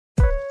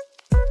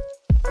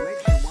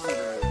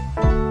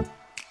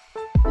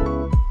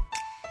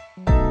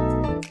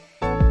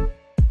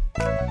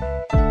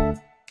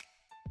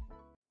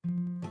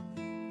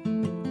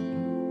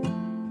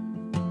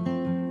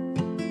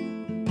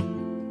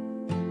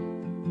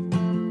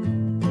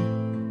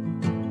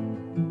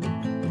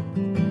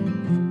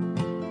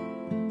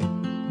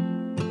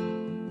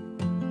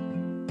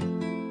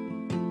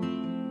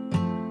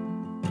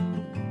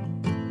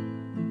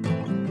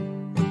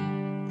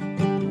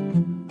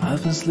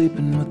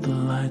sleeping with the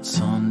lights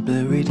on,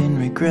 buried in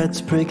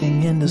regrets,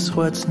 breaking into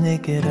sweats,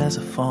 naked as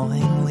a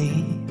falling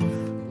leaf.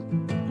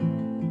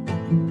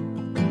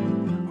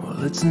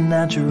 Well, it's a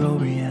natural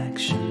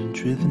reaction,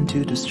 driven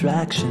to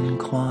distraction,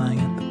 clawing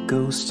at the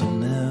ghosts I'll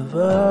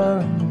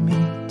never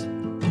meet.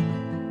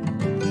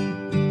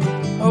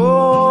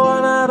 Oh,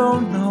 and I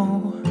don't know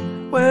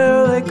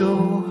where they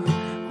go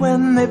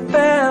when they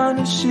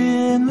vanish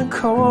in the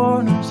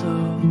corners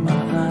of my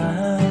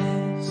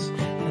eyes.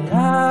 And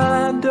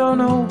I don't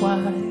know why,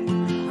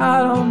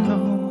 I don't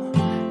know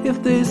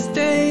if they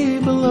stay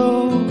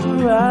below or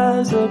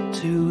rise up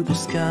to the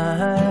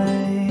sky.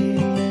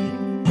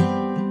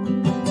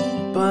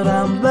 But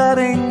I'm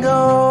letting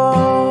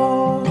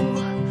go,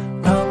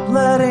 I'm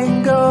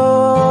letting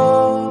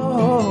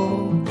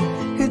go.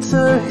 It's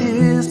a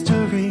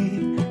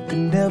history that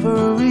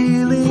never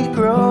really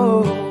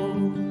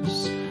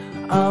grows.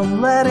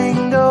 I'm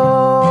letting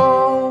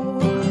go,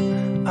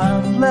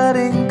 I'm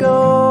letting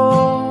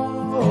go.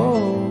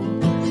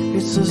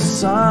 It's a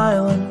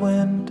silent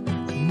wind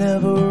that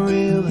never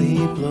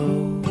really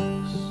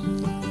blows.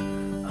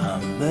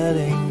 I'm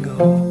letting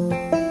go.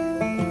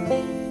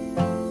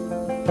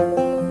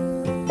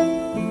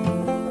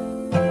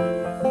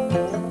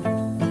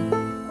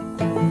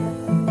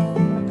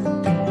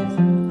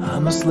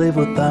 I'm a slave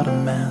without a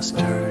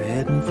master,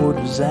 heading for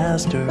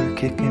disaster,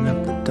 kicking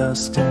up the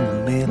dust in the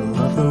middle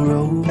of the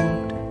road.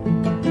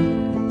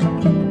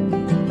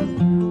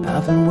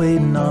 I've been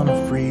waiting on a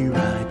free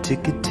ride,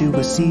 ticket to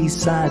a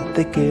seaside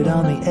thicket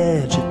on the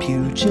edge of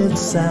Puget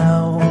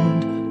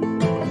Sound.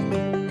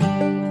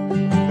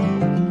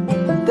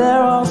 And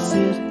there I'll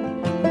sit,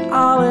 and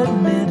I'll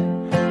admit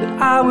that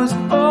I was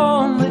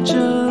only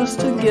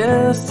just a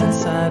guest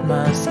inside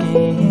my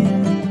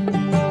skin.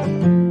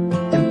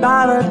 And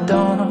by the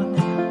dawn,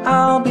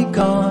 I'll be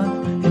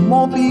gone and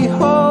won't be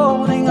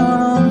holding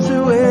on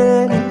to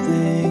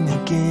anything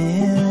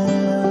again.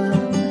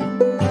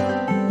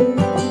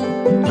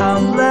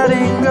 I'm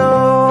letting go,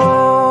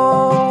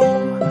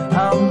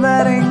 I'm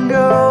letting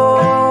go.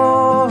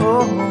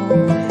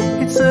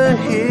 It's a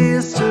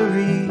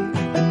history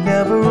that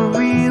never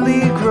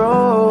really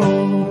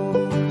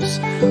grows.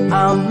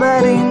 I'm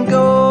letting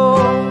go,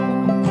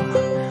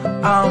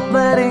 I'm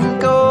letting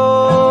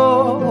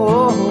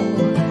go.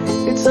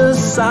 It's a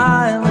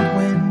silent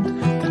wind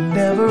that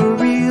never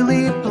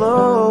really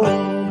blows.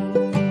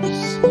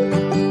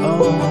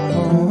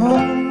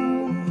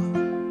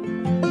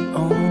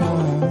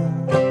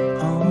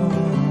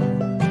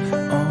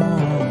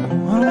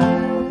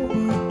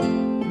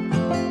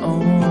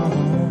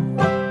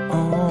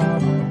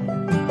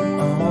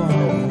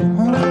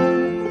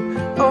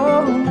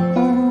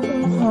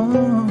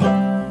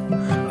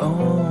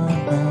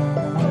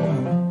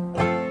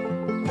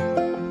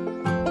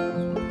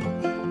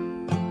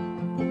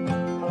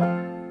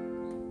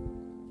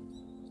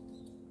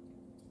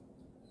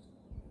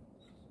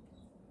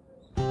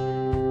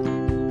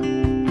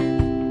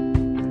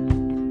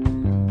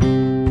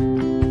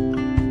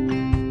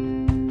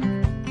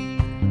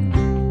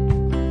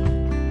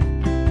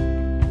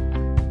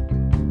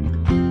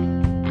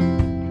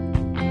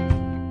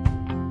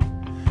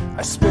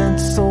 I spent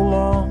so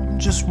long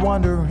just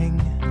wandering.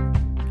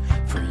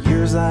 For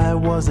years I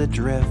was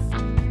adrift,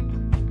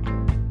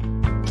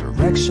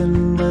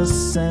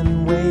 directionless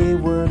and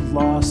wayward,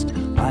 lost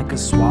like a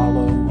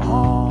swallow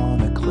on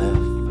a cliff.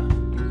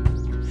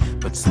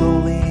 But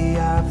slowly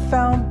I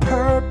found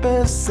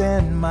purpose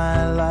and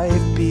my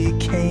life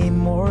became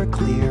more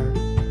clear.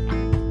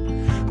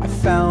 I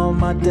found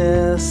my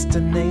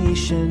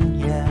destination,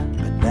 yeah,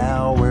 but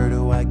now where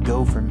do I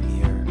go from here?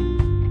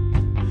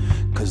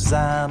 'Cause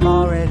I'm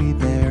already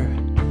there,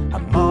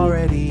 I'm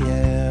already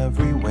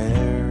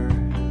everywhere.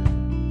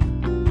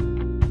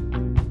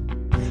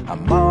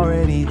 I'm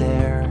already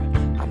there,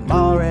 I'm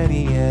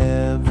already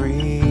everywhere.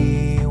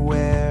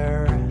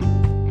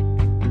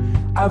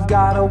 I've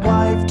got a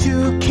wife,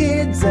 2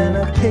 kids, and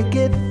a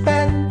picket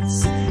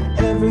fence.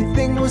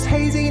 Everything was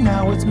hazy,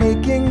 now it's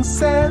making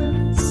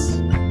sense.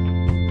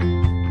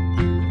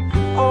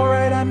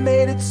 Alright, I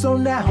made it, so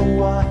now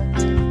what?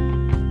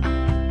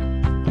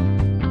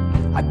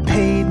 I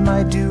paid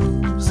my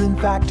dues in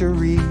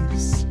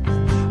factories,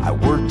 I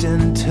worked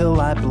until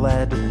I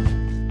bled.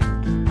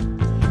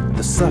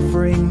 The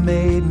suffering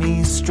made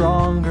me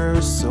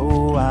stronger,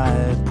 so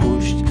I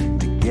pushed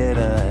to get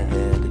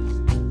ahead.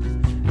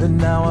 And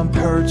now I'm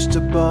perched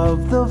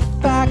above the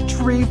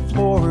factory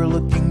floor,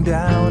 looking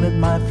down at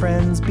my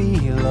friends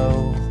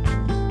below.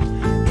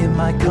 In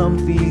my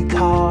comfy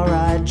car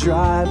I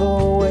drive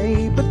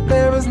away, but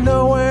there is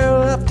nowhere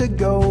left to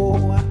go.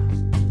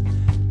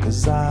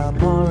 'Cause I'm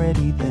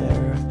already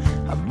there,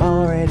 I'm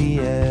already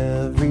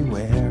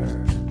everywhere.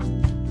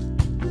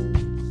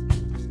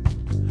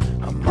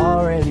 I'm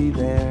already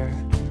there,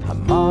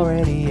 I'm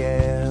already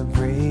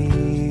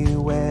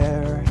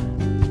everywhere.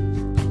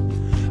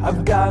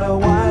 I've got a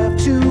wife,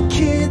 2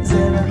 kids,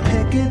 and a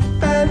picket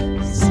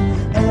fence.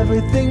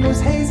 Everything was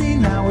hazy,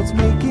 now it's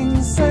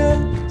making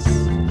sense.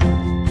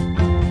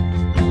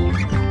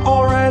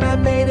 Alright, I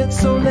made it,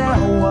 so now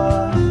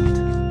what?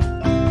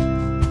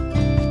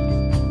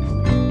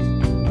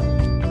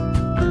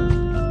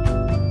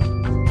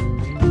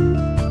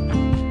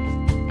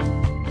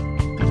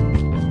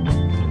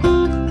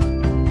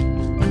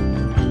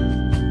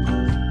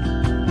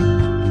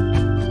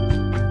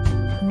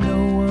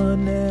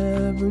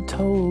 you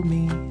told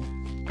me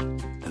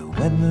that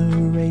when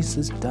the race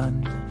is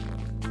done,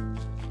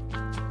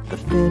 the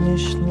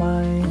finish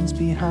line's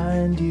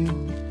behind you,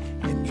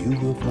 and you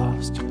have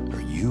lost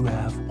or you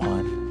have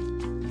won.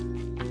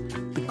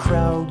 The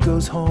crowd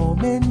goes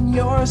home and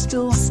you're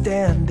still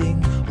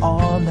standing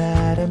on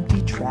that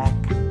empty track.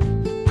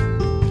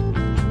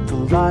 The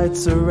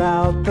lights are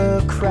out,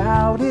 the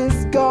crowd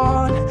is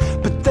gone,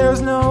 but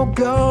there's no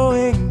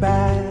going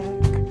back.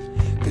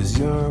 'Cause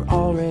you're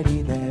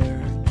already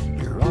there,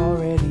 you're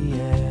already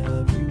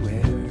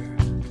everywhere.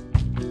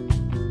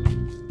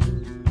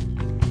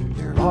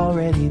 You're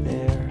already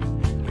there,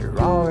 you're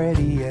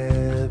already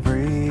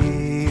everywhere.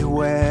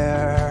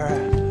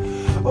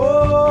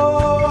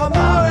 Oh, I'm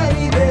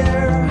already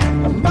there,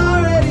 I'm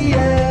already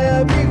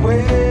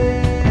everywhere.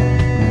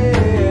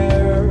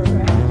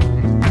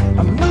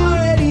 I'm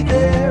already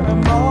there,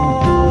 I'm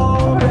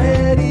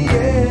already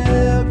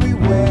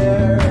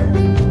everywhere.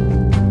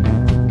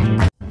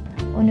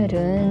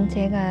 오늘은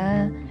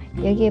제가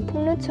여기에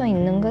풍루초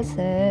있는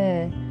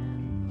것을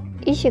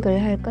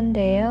이식을 할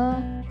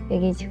건데요.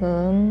 여기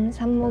지금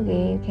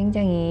삽목이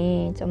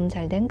굉장히 좀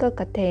잘 된 것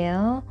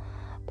같아요.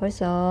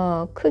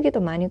 벌써 크기도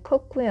많이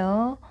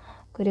컸고요.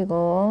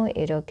 그리고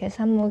이렇게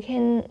삽목 해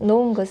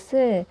놓은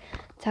것을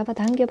잡아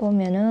당겨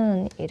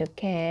보면은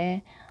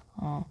이렇게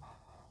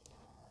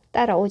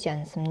따라오지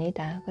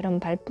않습니다. 그럼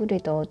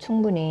발뿌리도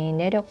충분히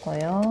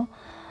내렸고요.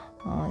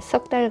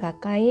 석 달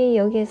가까이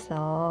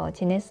여기서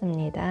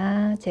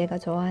지냈습니다. 제가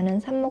좋아하는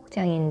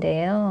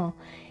삽목장인데요.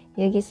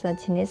 여기서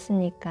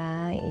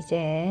지냈으니까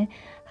이제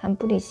한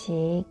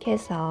뿌리씩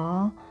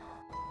해서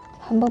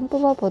한번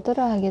뽑아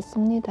보도록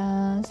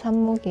하겠습니다.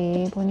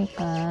 삽목이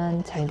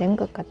보니까 잘 된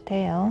것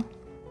같아요.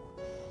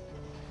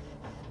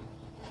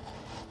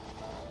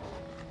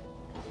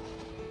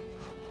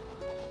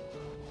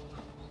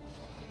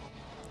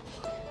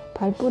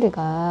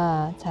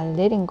 발뿌리가 잘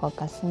내린 것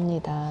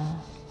같습니다.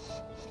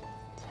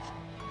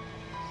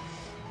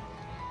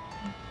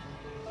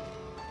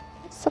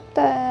 석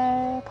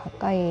달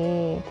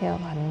가까이 되어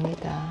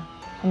갑니다.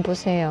 한번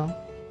보세요.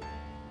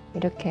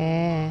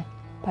 이렇게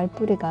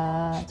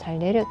발뿌리가 잘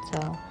내렸죠.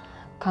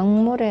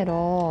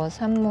 강모래로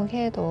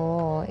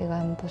삽목해도 이거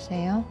한번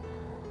보세요.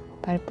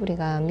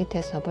 발뿌리가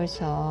밑에서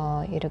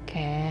벌써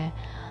이렇게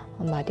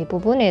마디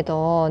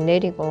부분에도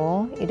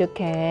내리고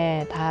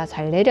이렇게 다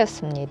잘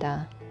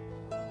내렸습니다.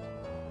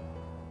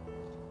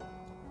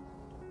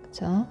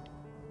 그죠?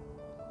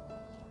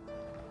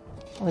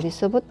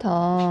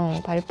 어디서부터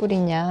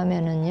발뿌리냐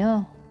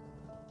하면은요,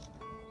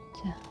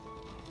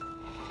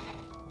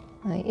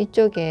 자,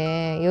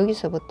 이쪽에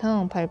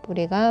여기서부터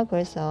발뿌리가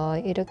벌써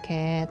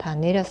이렇게 다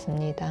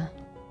내렸습니다.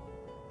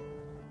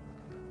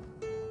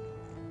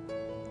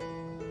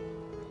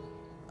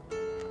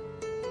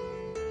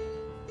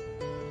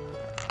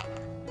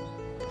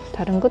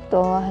 다른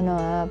것도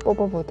하나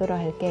뽑아 보도록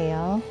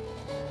할게요.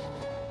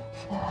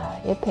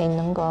 자, 옆에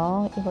있는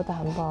거 이것도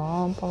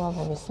한번 뽑아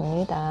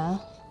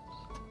보겠습니다.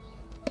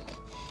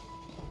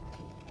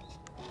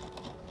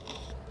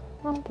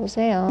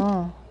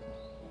 보세요.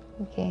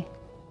 이게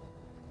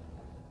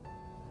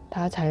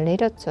다 잘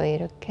내렸죠.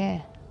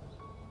 이렇게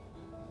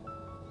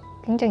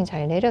굉장히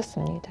잘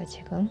내렸습니다.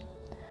 지금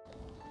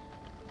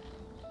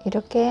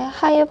이렇게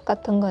하엽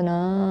같은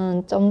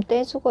거는 좀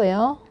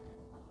떼주고요.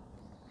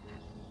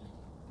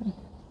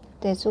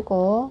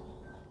 떼주고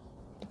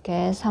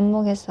이렇게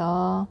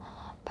삽목에서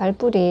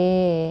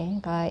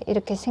발뿌리가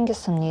이렇게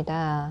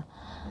생겼습니다.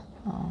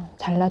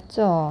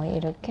 잘났죠.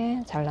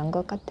 이렇게 잘난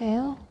것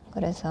같아요.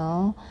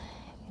 그래서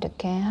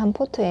이렇게 한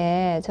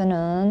포트에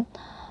저는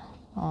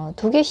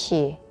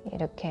 2개씩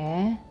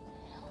이렇게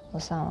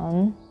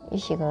우선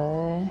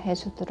이식을 해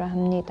주도록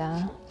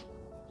합니다.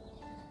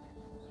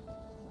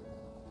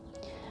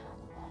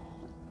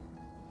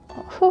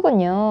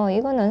 흙은요,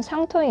 이거는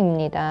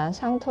상토입니다.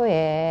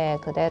 상토에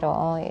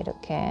그대로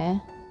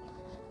이렇게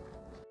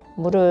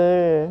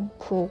물을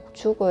푹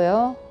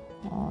주고요.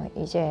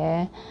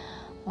 이제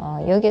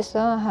여기서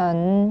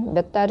한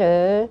몇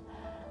달을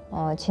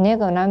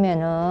지내고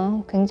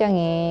나면은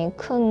굉장히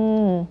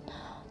큰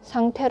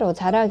상태로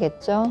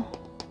자라겠죠.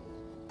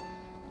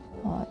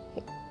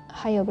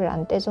 하엽을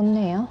안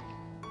떼줬네요.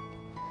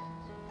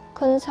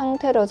 큰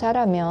상태로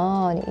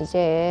자라면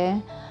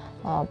이제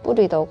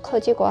뿌리도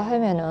커지고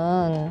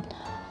하면은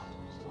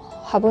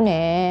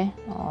화분에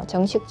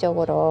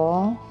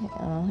정식적으로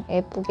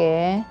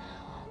예쁘게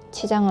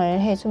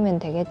치장을 해주면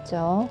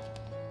되겠죠.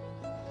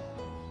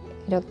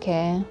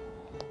 이렇게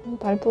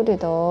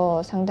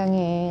발뿌리도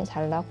상당히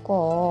잘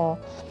났고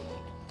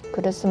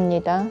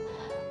그렇습니다.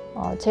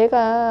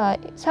 제가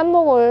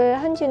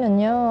삽목을 한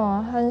지는요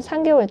한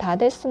 3개월 다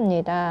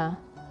됐습니다.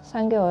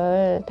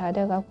 3개월 다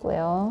돼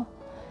갖고요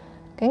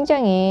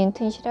굉장히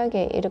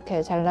튼실하게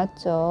이렇게 잘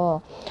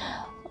났죠.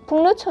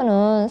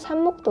 풍루초는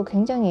삽목도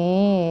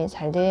굉장히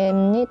잘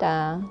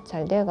됩니다.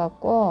 잘 돼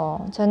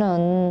갖고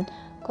저는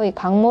거의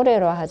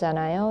강모래로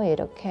하잖아요.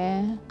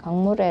 이렇게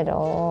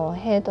강모래로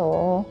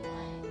해도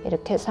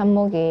이렇게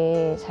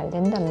삽목이 잘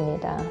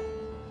된답니다.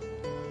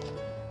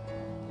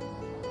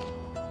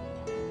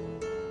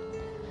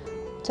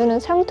 저는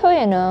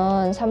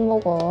상토에는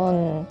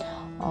삽목은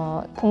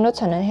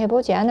폭로초는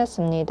해보지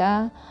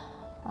않았습니다.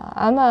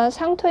 아마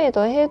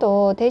상토에도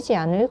해도 되지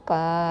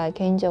않을까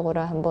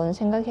개인적으로 한번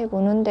생각해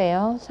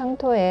보는데요.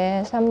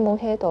 상토에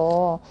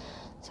삽목해도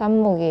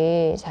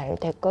삽목이 잘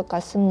될 것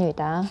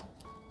같습니다.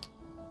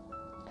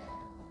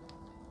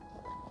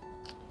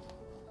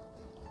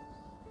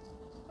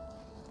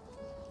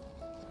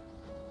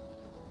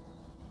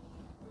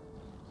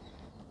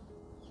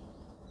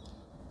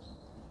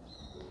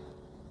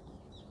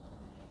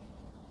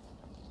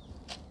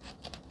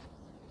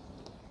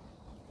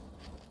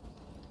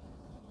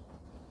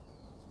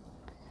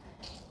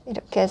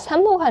 이렇게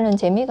삽목하는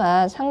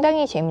재미가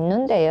상당히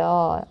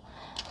재밌는데요.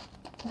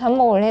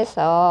 삽목을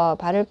해서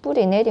발을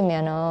뿌리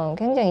내리면은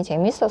굉장히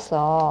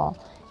재밌어서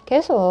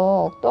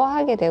계속 또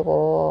하게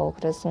되고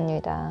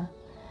그렇습니다.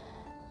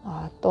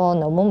 또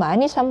너무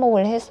많이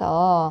삽목을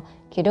해서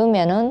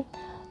기르면은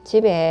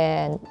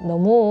집에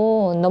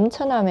너무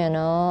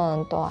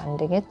넘쳐나면은 또 안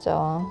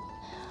되겠죠.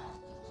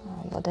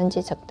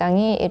 뭐든지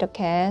적당히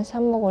이렇게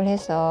삽목을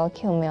해서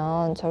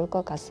키우면 좋을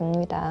것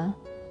같습니다.